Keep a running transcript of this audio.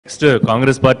Next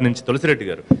Congress party నుంచి తులసి రెడ్డి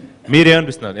గారు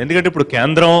మీరేమనిపిస్తున్నారు? ఎందుకంటే ఇప్పుడు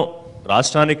కేంద్రం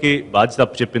రాష్ట్రానికి బాధ్యత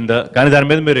చెప్పిందా, కానీ దాని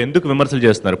మీద మీరు ఎందుకు విమర్శలు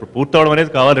చేస్తున్నారు? ఇప్పుడు పూర్తవడం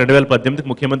అనేది కావాలి, 2018కి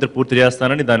ముఖ్యమంత్రి పూర్తి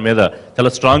చేస్తానని దాని మీద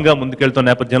చాలా స్ట్రాంగ్ గా ముందుకెళ్తున్న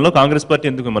నేపథ్యంలో కాంగ్రెస్ పార్టీ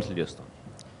ఎందుకు విమర్శలు చేస్తాం?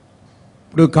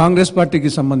 ఇప్పుడు కాంగ్రెస్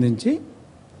పార్టీకి సంబంధించి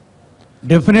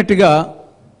డెఫినెట్గా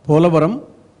పోలవరం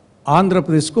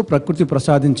ఆంధ్రప్రదేశ్కు ప్రకృతి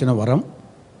ప్రసాదించిన వరం.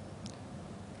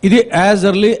 ఇది as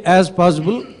early as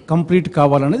possible complete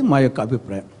కావాలనేది మా యొక్క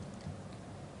అభిప్రాయం.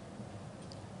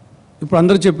 ఇప్పుడు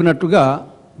అందరూ చెప్పినట్టుగా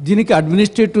దీనికి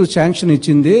అడ్మినిస్ట్రేటివ్ శాంక్షన్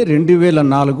ఇచ్చింది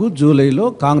 2004 జూలైలో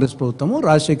కాంగ్రెస్ ప్రభుత్వము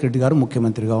రాజశేఖర రెడ్డి గారు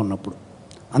ముఖ్యమంత్రిగా ఉన్నప్పుడు.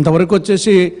 అంతవరకు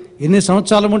వచ్చేసి ఎన్ని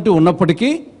సంవత్సరాల వంటి ఉన్నప్పటికీ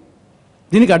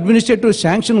దీనికి అడ్మినిస్ట్రేటివ్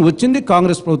శాంక్షన్ వచ్చింది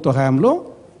కాంగ్రెస్ ప్రభుత్వ హయాంలో.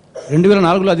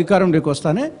 2004లో అధికారంలోకి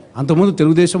వస్తానే, అంతకుముందు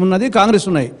తెలుగుదేశం ఉన్నది, కాంగ్రెస్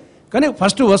ఉన్నాయి, కానీ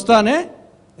ఫస్ట్ వస్తానే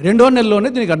 2వ నెలలోనే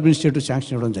దీనికి అడ్మినిస్ట్రేటివ్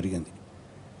శాంక్షన్ ఇవ్వడం జరిగింది.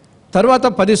 తర్వాత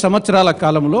 10 సంవత్సరాల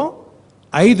కాలంలో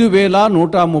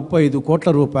 5,135 కోట్ల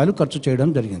రూపాయలు ఖర్చు చేయడం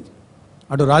జరిగింది.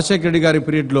 అటు రాజశేఖర రెడ్డి గారి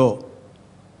పీరియడ్లో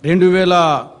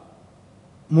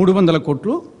 2,300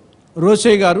 కోట్లు,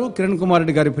 రోషయ్య గారు కిరణ్ కుమార్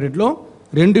రెడ్డి గారి పీరియడ్లో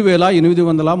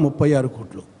 2,836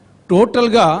 కోట్లు.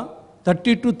 టోటల్గా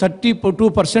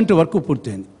 32% వరకు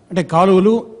పూర్తయింది. అంటే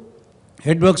కాలువలు,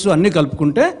 హెడ్ వర్క్స్ అన్నీ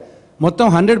కలుపుకుంటే మొత్తం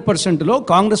 100%లో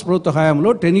కాంగ్రెస్ ప్రభుత్వ హయాంలో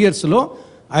 10 ఇయర్స్లో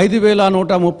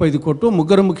 5,135 కోట్లు,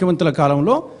 ముగ్గురు ముఖ్యమంత్రుల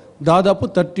కాలంలో దాదాపు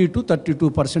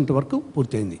 32% వరకు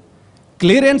పూర్తయింది.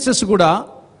 క్లియరెన్సెస్ కూడా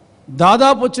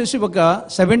దాదాపు వచ్చేసి ఒక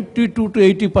 72 to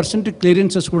 80%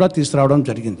 క్లియరెన్సెస్ కూడా తీసుకురావడం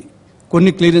జరిగింది.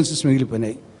 కొన్ని క్లియరెన్సెస్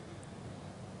మిగిలిపోయినాయి.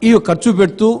 ఇవి ఖర్చు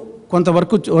పెడుతూ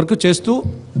వర్క్ చేస్తూ,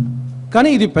 కానీ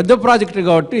ఇది పెద్ద ప్రాజెక్టు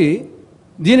కాబట్టి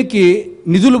దీనికి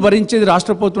నిధులు భరించేది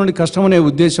రాష్ట్ర ప్రభుత్వం నుండి కష్టమనే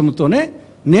ఉద్దేశంతోనే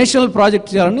నేషనల్ ప్రాజెక్ట్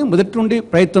చేయాలని మొదటి నుండి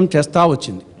ప్రయత్నం చేస్తూ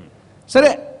వచ్చింది.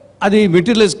 సరే, అది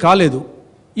మెటీరియలైజ్ కాలేదు.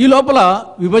 ఈ లోపల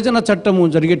విభజన చట్టము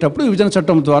జరిగేటప్పుడు విభజన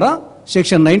చట్టం ద్వారా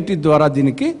సెక్షన్ 90 ద్వారా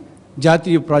దీనికి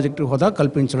జాతీయ ప్రాజెక్టు హోదా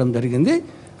కల్పించడం జరిగింది.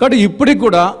 కాబట్టి ఇప్పటికి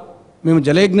కూడా మేము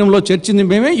జలయజ్ఞంలో చేర్చింది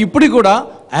మేమే, ఇప్పటికి కూడా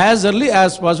as early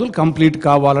as possible complete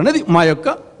కావాలనేది మా యొక్క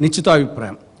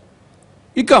నిశ్చితాభిప్రాయం.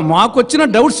 ఇక మాకు వచ్చిన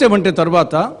డౌట్స్ ఏమంటే,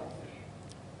 తర్వాత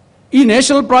ఈ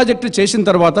నేషనల్ ప్రాజెక్టు చేసిన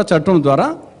తర్వాత చట్టం ద్వారా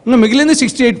ఇంకా మిగిలింది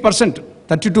 68%,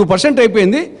 32%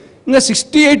 అయిపోయింది. ఇంకా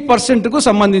 68%కు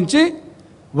సంబంధించి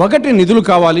 1 నిధులు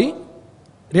కావాలి,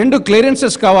 2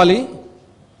 క్లియరెన్సెస్ కావాలి,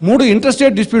 3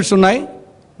 ఇంటర్స్టేట్ డిస్ప్యూట్స్ ఉన్నాయి,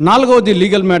 4వది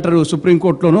లీగల్ మ్యాటర్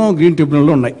సుప్రీంకోర్టులోనూ గ్రీన్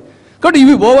ట్రిబ్యునల్లో ఉన్నాయి. కాబట్టి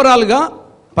ఇవి ఓవరాల్గా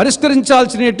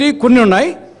పరిష్కరించాల్సినవి కొన్ని ఉన్నాయి,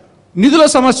 నిధుల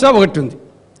సమస్య ఒకటి ఉంది.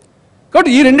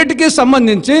 కాబట్టి ఈ రెండింటికి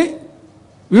సంబంధించి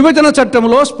విభజన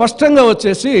చట్టంలో స్పష్టంగా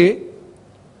వచ్చేసి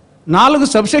 4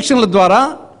 సబ్సెక్షన్ల ద్వారా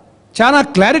చాలా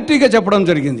క్లారిటీగా చెప్పడం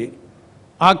జరిగింది.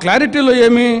 ఆ క్లారిటీలో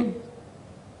ఏమి,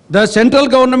 the central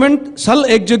government shall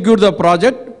execute the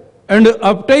project and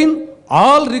obtain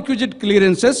all requisite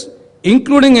clearances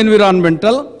including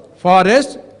environmental,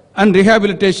 forest and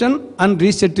rehabilitation and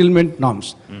resettlement norms.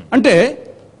 అంటే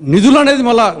నిధులు అనేది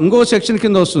మళ్ళీ ఇంకో సెక్షన్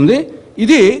కింద వస్తుంది.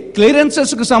 ఇది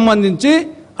క్లియరెన్సెస్కి సంబంధించి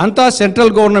అంతా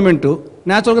సెంట్రల్ గవర్నమెంట్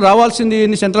న్యాచురల్గా రావాల్సింది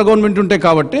సెంట్రల్ గవర్నమెంట్ ఉంటాయి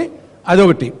కాబట్టి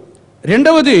అదొకటి.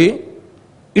 రెండవది,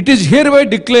 it is hereby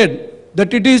declared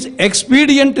that it is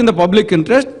expedient in the public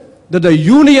interest that the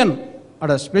union, at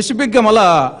a specific gamala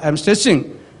I am stressing,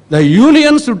 the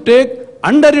union should take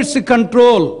under its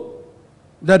control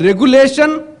the regulation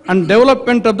and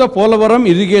development of the Polavaram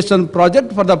irrigation project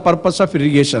for the purpose of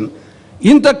irrigation.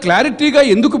 ఇంత క్లారిటీగా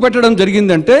ఎందుకు పెట్టడం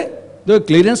జరిగిందంటే,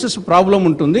 clearances problem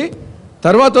ఉంటుంది,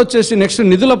 తర్వాత వచ్చేసి next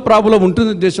నిధుల problem ఉంటుంది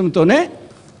ఉద్దేశంతోనే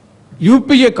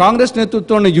యూపీఏ కాంగ్రెస్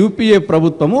నేతృత్వంలో యూపీఏ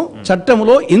ప్రభుత్వము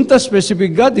చట్టంలో ఇంత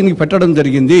స్పెసిఫిక్గా దీనికి పెట్టడం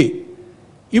జరిగింది.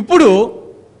 ఇప్పుడు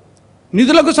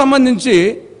నిధులకు సంబంధించి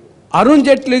అరుణ్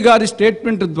జైట్లీ గారి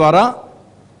స్టేట్మెంట్ ద్వారా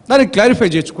దాన్ని క్లారిఫై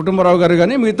చేయొచ్చు, కుటుంబరావు గారు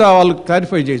కానీ మిగతా వాళ్ళు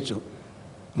క్లారిఫై చేయొచ్చు.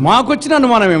 మాకు వచ్చిన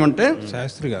అనుమానం ఏమంటే,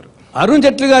 శాస్త్రి గారు అరుణ్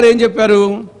జైట్లీ గారు ఏం చెప్పారు,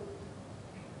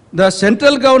 the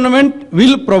central government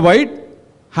will provide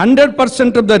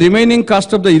 100% of the remaining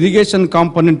cost of the irrigation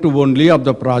component only of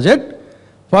the project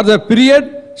for the period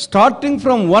starting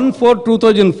from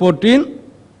 1/4/2014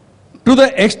 to the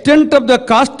extent of the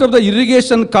cost of the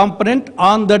irrigation component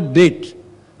on that date.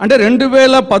 అంటే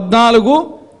 2014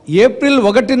 April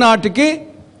 1 నాటికి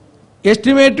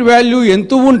estimate value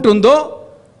ఎంత ఉంటుందో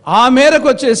ఆ మేరకు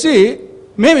వచ్చేసి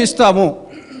మేము ఇస్తాము.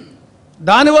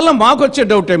 దానివల్ల మాకు వచ్చే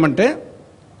డౌట్ ఏమంటే,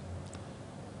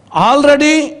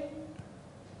 ఆల్రెడీ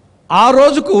ఆ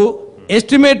రోజుకు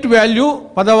ఎస్టిమేట్ వాల్యూ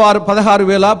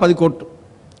 16,010 కోట్లు,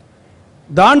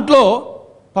 దాంట్లో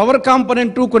పవర్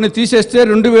కాంపనెంట్ కొన్ని తీసేస్తే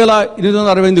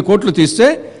 2,868 కోట్లు తీస్తే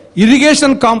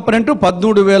ఇరిగేషన్ కాంపనెంట్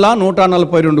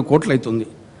 13,142 కోట్లు అవుతుంది.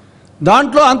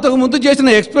 దాంట్లో అంతకు ముందు చేసిన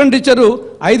ఎక్స్పెండిచరు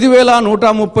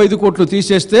 5,135 కోట్లు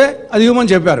తీసేస్తే అది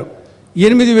ఇవ్వమని చెప్పారు,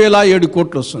 8,007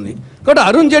 కోట్లు వస్తుంది. కాబట్టి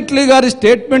అరుణ్ జైట్లీ గారి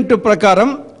స్టేట్మెంట్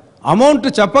ప్రకారం అమౌంట్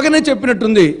చెప్పగానే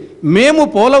చెప్పినట్టుంది, మేము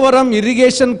పోలవరం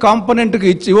ఇరిగేషన్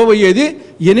కాంపోనెంట్కి ఇవ్వబోయేది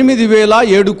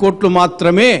 8,007 కోట్లు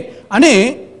మాత్రమే అని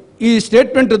ఈ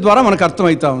స్టేట్మెంట్ ద్వారా మనకు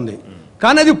అర్థమవుతా ఉంది.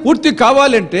 కానీ అది పూర్తి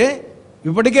కావాలంటే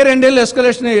ఇప్పటికే 2 ఏళ్ళు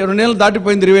ఎస్కలేషన్, 2 ఏళ్ళు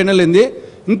దాటిపోయింది, 20 నెలలు అయింది.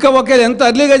 ఇంకా ఎంత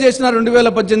అర్లీగా చేసినా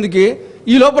 2018కి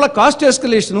ఈ లోపల కాస్ట్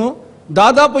ఎస్కలేషను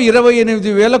దాదాపు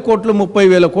 28,000 కోట్లు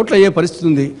 30,000 కోట్లు అయ్యే పరిస్థితి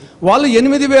ఉంది. వాళ్ళు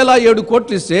 8,007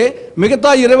 కోట్లు ఇస్తే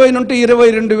మిగతా 20 నుండి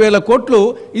 22,000 కోట్లు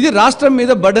ఇది రాష్ట్రం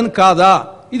మీద బర్డెన్ కాదా?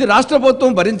 ఇది రాష్ట్ర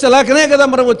ప్రభుత్వం భరించలేకనే కదా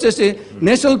మనం వచ్చేసి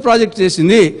నేషనల్ ప్రాజెక్ట్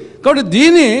చేసింది. కాబట్టి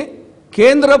దీన్ని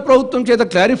కేంద్ర ప్రభుత్వం చేత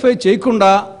క్లారిఫై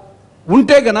చేయకుండా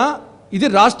ఉంటే గన ఇది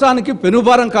రాష్ట్రానికి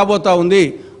పెనుభారం కాబోతా ఉంది.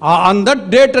 ఆన్ దట్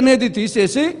డేట్ అనేది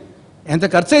తీసేసి ఎంత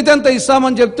ఖర్చు అయితే అంత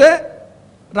ఇస్తామని చెప్తే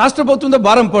రాష్ట్ర ప్రభుత్వంతో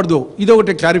భారం పడదు. ఇది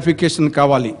ఒకటి క్లారిఫికేషన్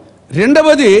కావాలి.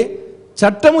 రెండవది,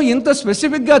 చట్టము ఇంత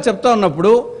స్పెసిఫిక్గా చెప్తా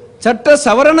ఉన్నప్పుడు చట్ట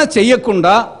సవరణ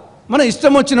చేయకుండా మన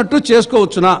ఇష్టం వచ్చినట్టు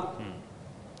చేసుకోవచ్చునా?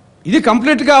 ఇది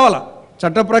కంప్లీట్ కావాలా,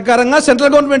 చట్ట ప్రకారంగా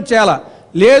సెంట్రల్ గవర్నమెంట్ చేయాలా.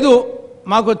 లేదు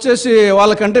మాకు వచ్చేసి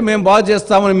వాళ్ళకంటే మేము బాగా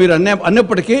చేస్తామని మీరు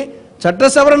అన్నప్పటికీ చట్ట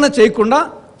సవరణ చేయకుండా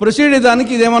ప్రొసీడ్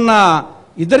దానికి ఇదేమన్నా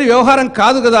ఇద్దరి వ్యవహారం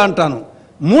కాదు కదా అంటాను.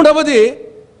 మూడవది,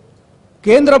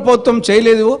 కేంద్ర ప్రభుత్వం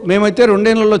చేయలేదు, మేమైతే 2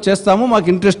 ఏళ్లలో చేస్తాము, మాకు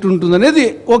ఇంట్రెస్ట్ ఉంటుందనేది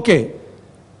ఓకే.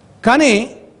 కానీ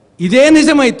ఇదే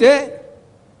నిజమైతే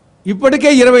ఇప్పటికే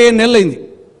 25 నెలలైంది.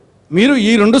 మీరు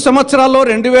ఈ 2 సంవత్సరాల్లో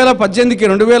 2018కి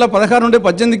 2016 నుండి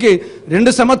 18కి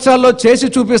 2 సంవత్సరాల్లో చేసి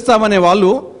చూపిస్తామనే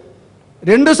వాళ్ళు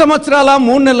 2 సంవత్సరాల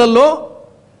 3 నెలల్లో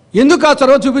ఎందుకు ఆ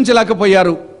చొరవ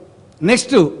చూపించలేకపోయారు?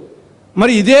 నెక్స్ట్,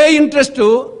 మరి ఇదే ఇంట్రెస్ట్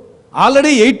ఆల్రెడీ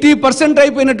 80%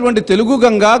 అయిపోయినటువంటి తెలుగు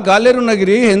గంగ, గాలేరు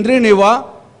నగిరి, హెంద్రీ నీవా,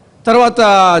 తర్వాత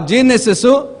జీఎన్ఎస్ఎస్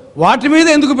వాటి మీద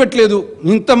ఎందుకు పెట్టలేదు?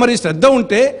 ఇంత మరి శ్రద్ధ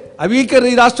ఉంటే అవి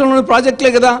ఈ రాష్ట్రంలోని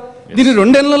ప్రాజెక్టులే కదా. దీన్ని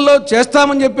 2 ఏళ్లలో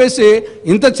చేస్తామని చెప్పేసి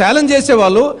ఇంత ఛాలెంజ్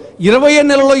చేసేవాళ్ళు 20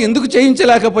 నెలల్లో ఎందుకు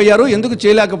చేయించలేకపోయారు, ఎందుకు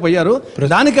చేయలేకపోయారు?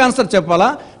 దానికి ఆన్సర్ చెప్పాలా.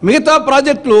 మిగతా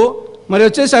ప్రాజెక్టులు మరి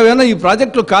వచ్చేసి అవేనా ఈ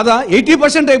ప్రాజెక్టులు కాదా?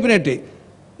 80% అయిపోయినట్టు,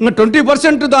 ఇంకా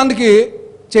 20% దానికి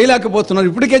చేయలేకపోతున్నారు,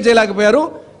 ఇప్పటికే చేయలేకపోయారు.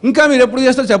 ఇంకా మీరు ఎప్పుడు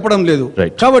చేస్తారో చెప్పడం లేదు.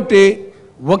 కాబట్టి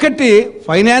ఒకటి,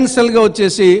 ఫైనాన్షియల్గా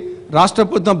వచ్చేసి రాష్ట్ర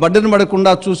ప్రభుత్వం బడ్డెను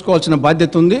పడకుండా చూసుకోవాల్సిన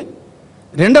బాధ్యత ఉంది.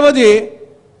 రెండవది,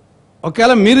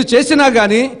 ఒకవేళ మీరు చేసినా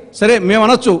కానీ సరే మేము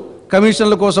అనొచ్చు,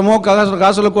 కమిషన్ల కోసమో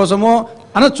కాసుల కోసమో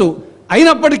అనొచ్చు,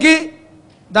 అయినప్పటికీ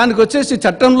దానికి వచ్చేసి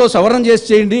చట్టంలో సవరణ చేసి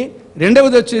చేయండి.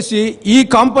 రెండవది వచ్చేసి ఈ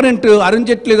కాంపోనెంట్ అరుణ్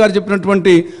జైట్లీ గారు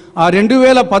చెప్పినటువంటి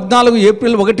 2014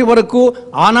 ఏప్రిల్ 1 వరకు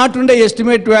ఆనాటుండే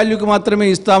ఎస్టిమేట్ వాల్యూకి మాత్రమే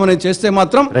ఇస్తామని చేస్తే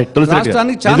మాత్రం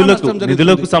రాష్ట్రానికి చాలా నష్టం జరుగుతుంది.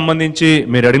 నిధులకు సంబంధించి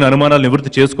మీరు అడిగిన అనుమానాలు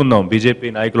నివృత్తి చేసుకుందాం. బీజేపీ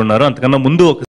నాయకులు ఉన్నారు, అంతకన్నా ముందు